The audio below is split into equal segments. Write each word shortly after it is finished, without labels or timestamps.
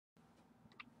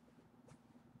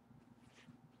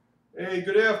Hey,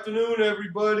 good afternoon,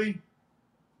 everybody.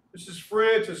 This is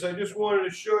Fran-Sez. I just wanted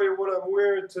to show you what I'm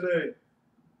wearing today.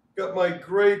 Got my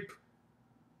grape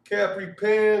capri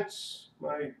pants,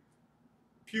 my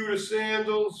pewter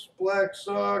sandals, black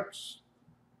socks,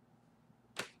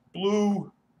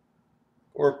 blue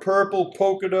or purple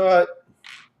polka dot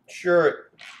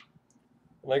shirt.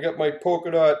 And I got my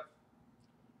polka dot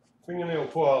fingernail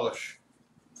polish,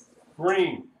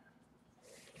 green.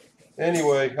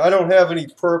 Anyway, I don't have any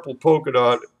purple polka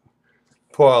dot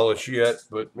polish yet,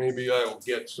 but maybe I will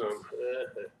get some.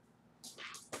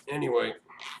 Anyway,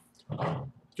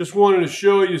 just wanted to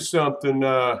show you something.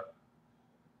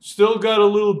 Still got a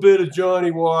little bit of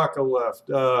Johnny Walker left.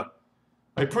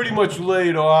 I pretty much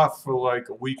laid off for like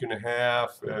a week and a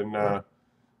half, and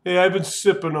hey, I've been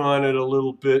sipping on it a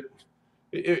little bit.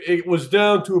 It was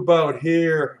down to about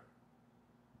here.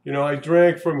 You know, I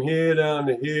drank from here down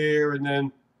to here, and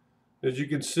then, as you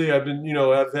can see, I've been,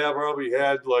 I've probably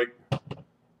had like,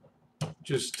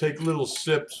 just take little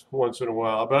sips once in a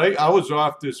while. But I was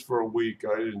off this for a week.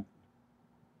 I didn't.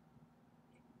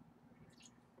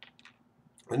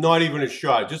 Not even a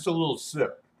shot, just a little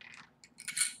sip.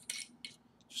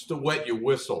 Just to wet your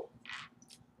whistle.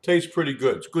 Tastes pretty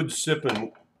good. It's good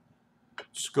sipping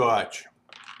scotch.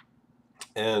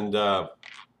 And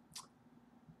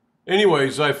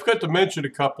anyways, I forgot to mention a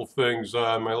couple things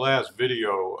in my last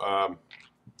video.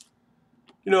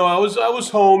 I was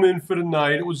home in for the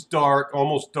night. It was dark,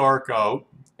 almost dark out,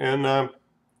 and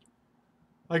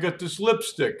I got this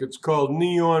lipstick. It's called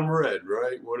Neon Red,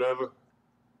 right? Whatever,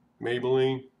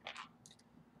 Maybelline.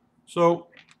 So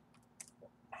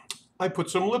I put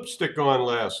some lipstick on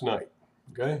last night.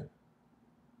 Okay.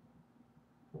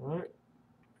 All right.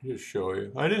 Just show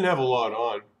you. I didn't have a lot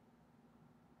on.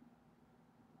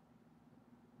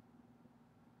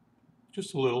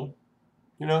 Just a little,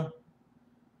 So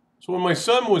when my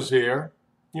son was here,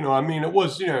 it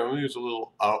was, he was a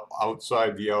little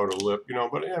outside the outer lip,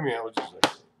 but I was just like,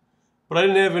 but I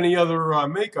didn't have any other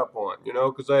makeup on,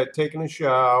 because I had taken a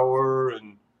shower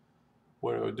and,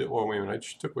 wait a minute, I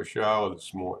just took a shower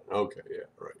this morning. Okay, yeah,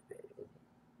 right.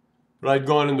 But I'd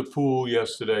gone in the pool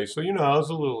yesterday, so, I was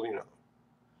a little,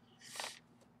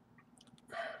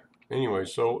 Anyway,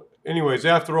 anyways,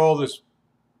 after all this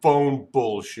phone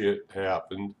bullshit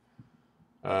happened,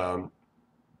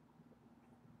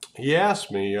 he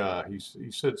asked me,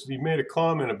 he said, he made a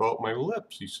comment about my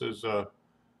lips. He says,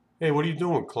 hey, what are you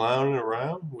doing, clowning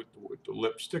around with the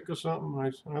lipstick or something?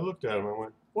 And I looked at him, I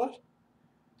went, what?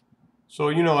 So,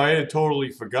 I had totally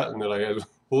forgotten that I had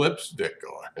lipstick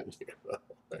on.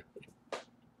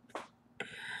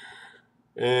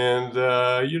 And,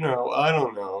 I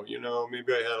don't know,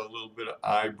 maybe I had a little bit of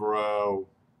eyebrow,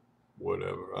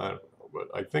 whatever, I don't know. But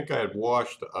I think I had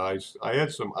washed the eyes. I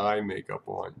had some eye makeup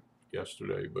on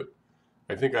yesterday, but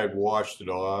I think I washed it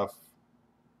off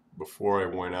before I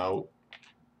went out.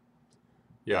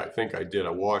 Yeah, I think I did. I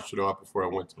washed it off before I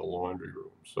went to the laundry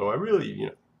room. So I really,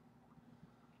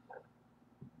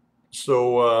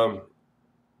 So,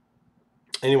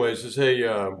 anyways, just, hey,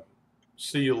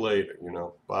 see you later,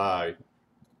 bye.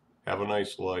 Have a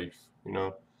nice life, I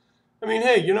mean,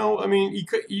 hey,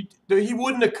 he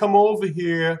wouldn't have come over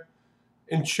here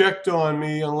and checked on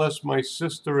me unless my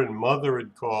sister and mother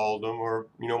had called him, or,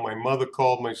 my mother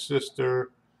called my sister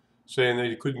saying that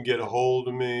he couldn't get a hold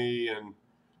of me, and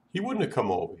he wouldn't have come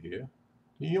over here.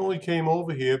 He only came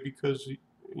over here because,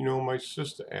 my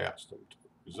sister asked him to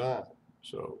resign,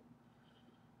 so.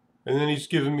 And then he's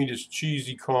giving me this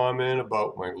cheesy comment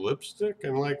about my lipstick,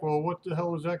 and like, well, what the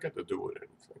hell has that got to do with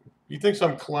anything? He thinks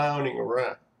I'm clowning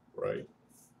around, right?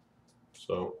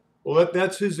 So, well,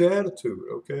 that's his attitude,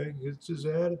 okay? It's his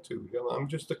attitude. I'm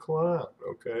just a clown,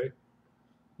 okay?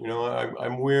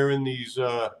 I'm wearing these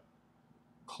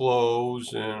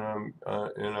clothes, and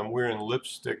I'm wearing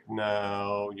lipstick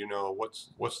now.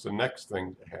 What's the next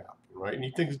thing to happen, right? And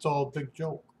he thinks it's all a big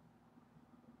joke.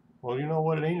 Well, you know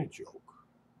what? It ain't a joke.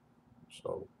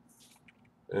 So,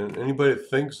 and anybody that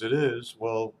thinks it is,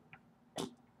 well,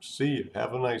 see you.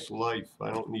 Have a nice life. I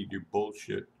don't need your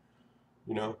bullshit.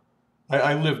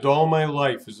 I lived all my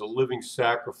life as a living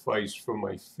sacrifice for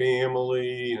my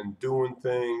family and doing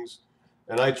things.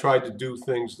 And I tried to do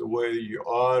things the way you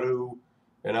ought to.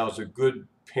 And I was a good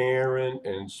parent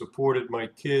and supported my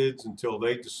kids until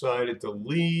they decided to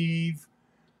leave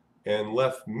and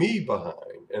left me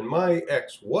behind. And my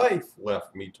ex-wife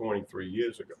left me 23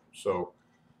 years ago. So,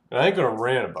 and I ain't going to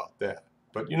rant about that.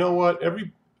 But you know what?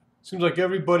 Seems like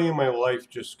everybody in my life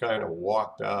just kind of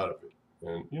walked out of it.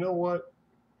 And you know what?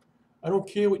 I don't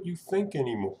care what you think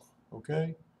anymore,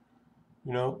 okay?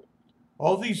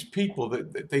 all these people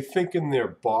that they think in their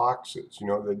boxes, you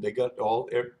know, they got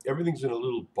everything's in a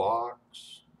little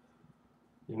box,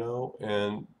 you know,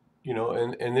 and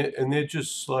they're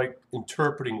just like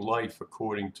interpreting life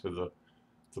according to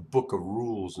the book of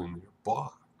rules in their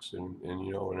box, and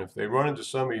you know, and if they run into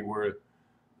somebody where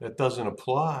that doesn't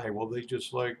apply, well, they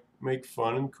just like make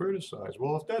fun and criticize.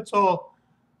 Well, if that's all,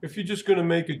 if you're just going to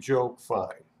make a joke,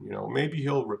 fine, you know, maybe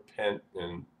he'll repent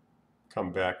and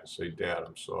come back and say, Dad,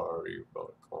 I'm sorry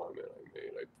about a comment I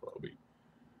made. I probably,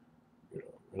 you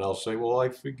know, and I'll say, well, I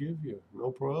forgive you,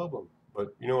 no problem.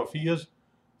 But you know, if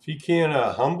he can't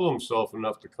humble himself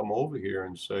enough to come over here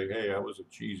and say, hey, that was a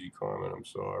cheesy comment, I'm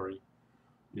sorry,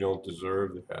 you don't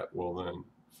deserve that, well then,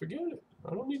 forget it.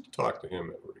 I don't need to talk to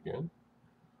him ever again.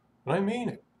 And I mean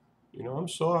it. You know, I'm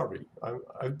sorry.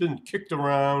 I've been kicked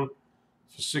around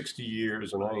for 60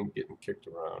 years, and I ain't getting kicked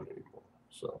around anymore.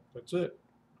 So that's it.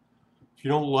 If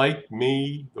you don't like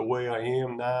me the way I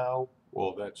am now,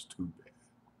 well, that's too bad.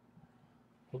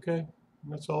 Okay?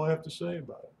 That's all I have to say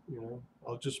about it. You know,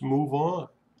 I'll just move on.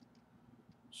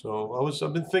 So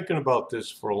I've been thinking about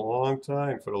this for a long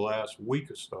time, for the last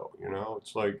week or so. You know,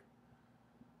 it's like,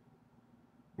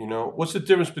 you know, what's the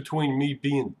difference between me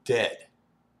being dead?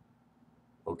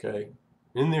 Okay?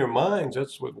 In their minds,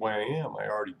 that's what why I am. I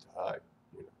already died.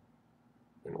 You know,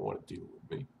 they don't want to deal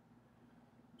with me.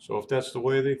 So if that's the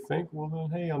way they think, well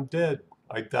then, hey, I'm dead.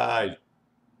 I died.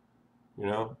 You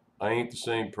know, I ain't the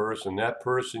same person. That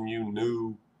person you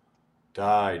knew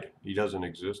died. He doesn't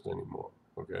exist anymore.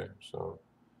 Okay, so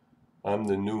I'm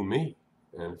the new me.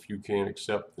 And if you can't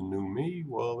accept the new me,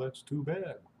 well, that's too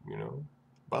bad. You know,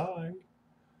 bye.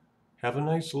 Have a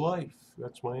nice life.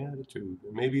 That's my attitude.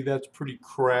 And maybe that's pretty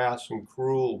crass and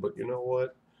cruel, but you know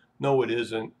what? No, it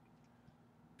isn't.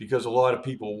 Because a lot of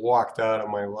people walked out of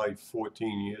my life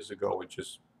 14 years ago and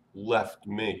just left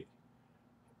me,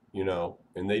 you know,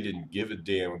 and they didn't give a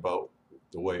damn about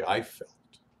the way I felt.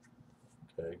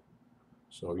 Okay.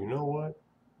 So, you know what?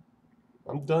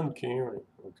 I'm done caring.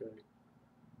 Okay.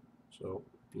 So,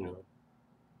 you know,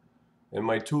 and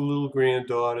my two little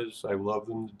granddaughters, I love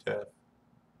them to death.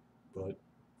 But,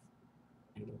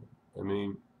 you know, I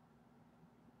mean,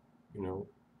 you know,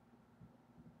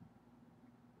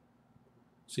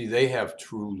 see, they have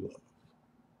true love.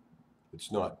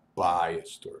 It's not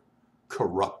biased or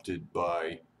corrupted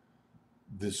by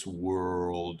this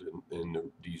world and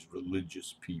these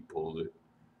religious people that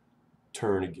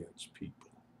turn against people,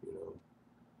 you know.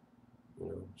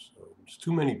 So there's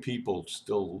too many people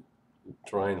still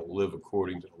trying to live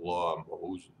according to the law of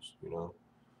Moses, you know.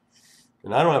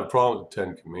 And I don't have a problem with the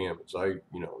Ten Commandments. You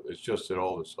know, it's just that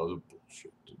all this other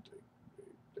bullshit that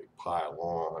they pile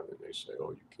on and they say,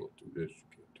 oh, you can't do this, you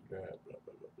can't do that, blah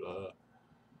blah blah blah.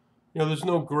 You know, there's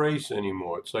no grace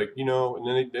anymore. It's like, you know,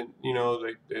 and then you know,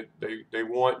 they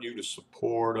want you to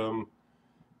support them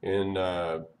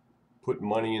and put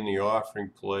money in the offering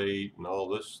plate and all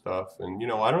this stuff. And, you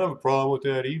know, I don't have a problem with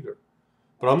that either.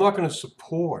 But I'm not going to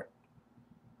support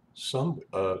some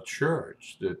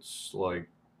church that's, like,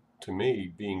 to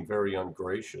me, being very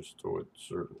ungracious toward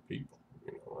certain people.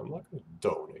 You know, I'm not going to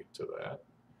donate to that.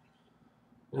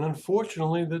 And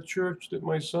unfortunately, the church that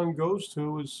my son goes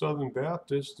to is Southern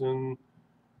Baptist, and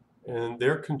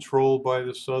they're controlled by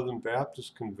the Southern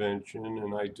Baptist Convention,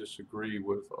 and I disagree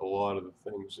with a lot of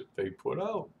the things that they put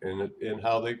out and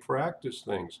how they practice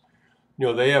things. You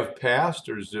know, they have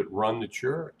pastors that run the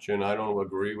church, and I don't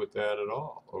agree with that at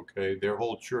all. Okay, their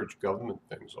whole church government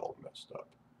thing's all messed up.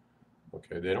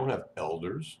 Okay, they don't have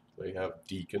elders; they have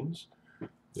deacons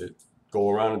that go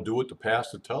around and do what the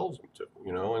pastor tells them to.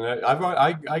 You know, and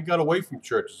I got away from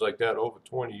churches like that over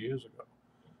 20 years ago.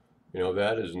 You know,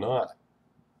 that is not,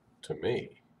 to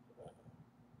me,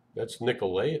 that's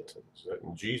Nicolaitans.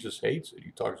 And Jesus hates it.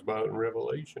 He talks about it in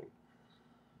Revelation.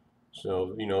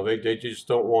 So, you know, they just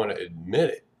don't want to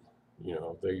admit it. You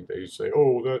know, they say,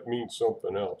 oh, that means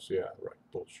something else. Yeah, right,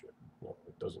 bullshit. No,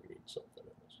 it doesn't mean something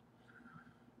else.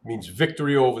 It means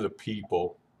victory over the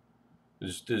people.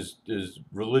 There's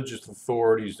religious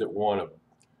authorities that want to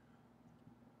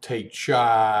take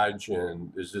charge,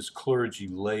 and there's this clergy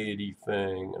laity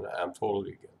thing, and I'm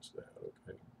totally against that,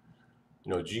 okay?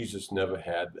 You know, Jesus never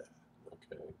had that,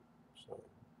 okay? So,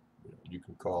 you know, you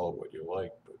can call it what you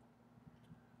like, but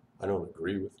I don't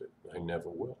agree with it. I never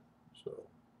will. So,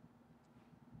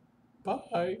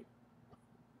 bye.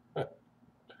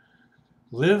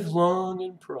 Live long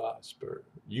and prosper.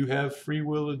 You have free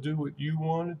will to do what you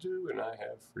want to do, and I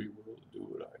have free will to do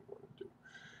what I want to do.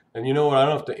 And you know what? I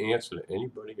don't have to answer to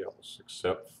anybody else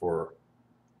except for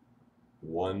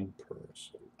one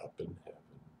person up in heaven.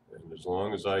 And as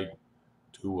long as I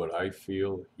do what I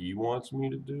feel he wants me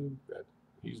to do,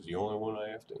 He's the only one I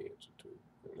have to answer to,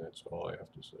 and that's all I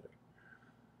have to say.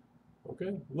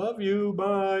 Okay, love you,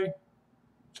 bye.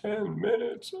 10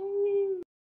 minutes. Oh.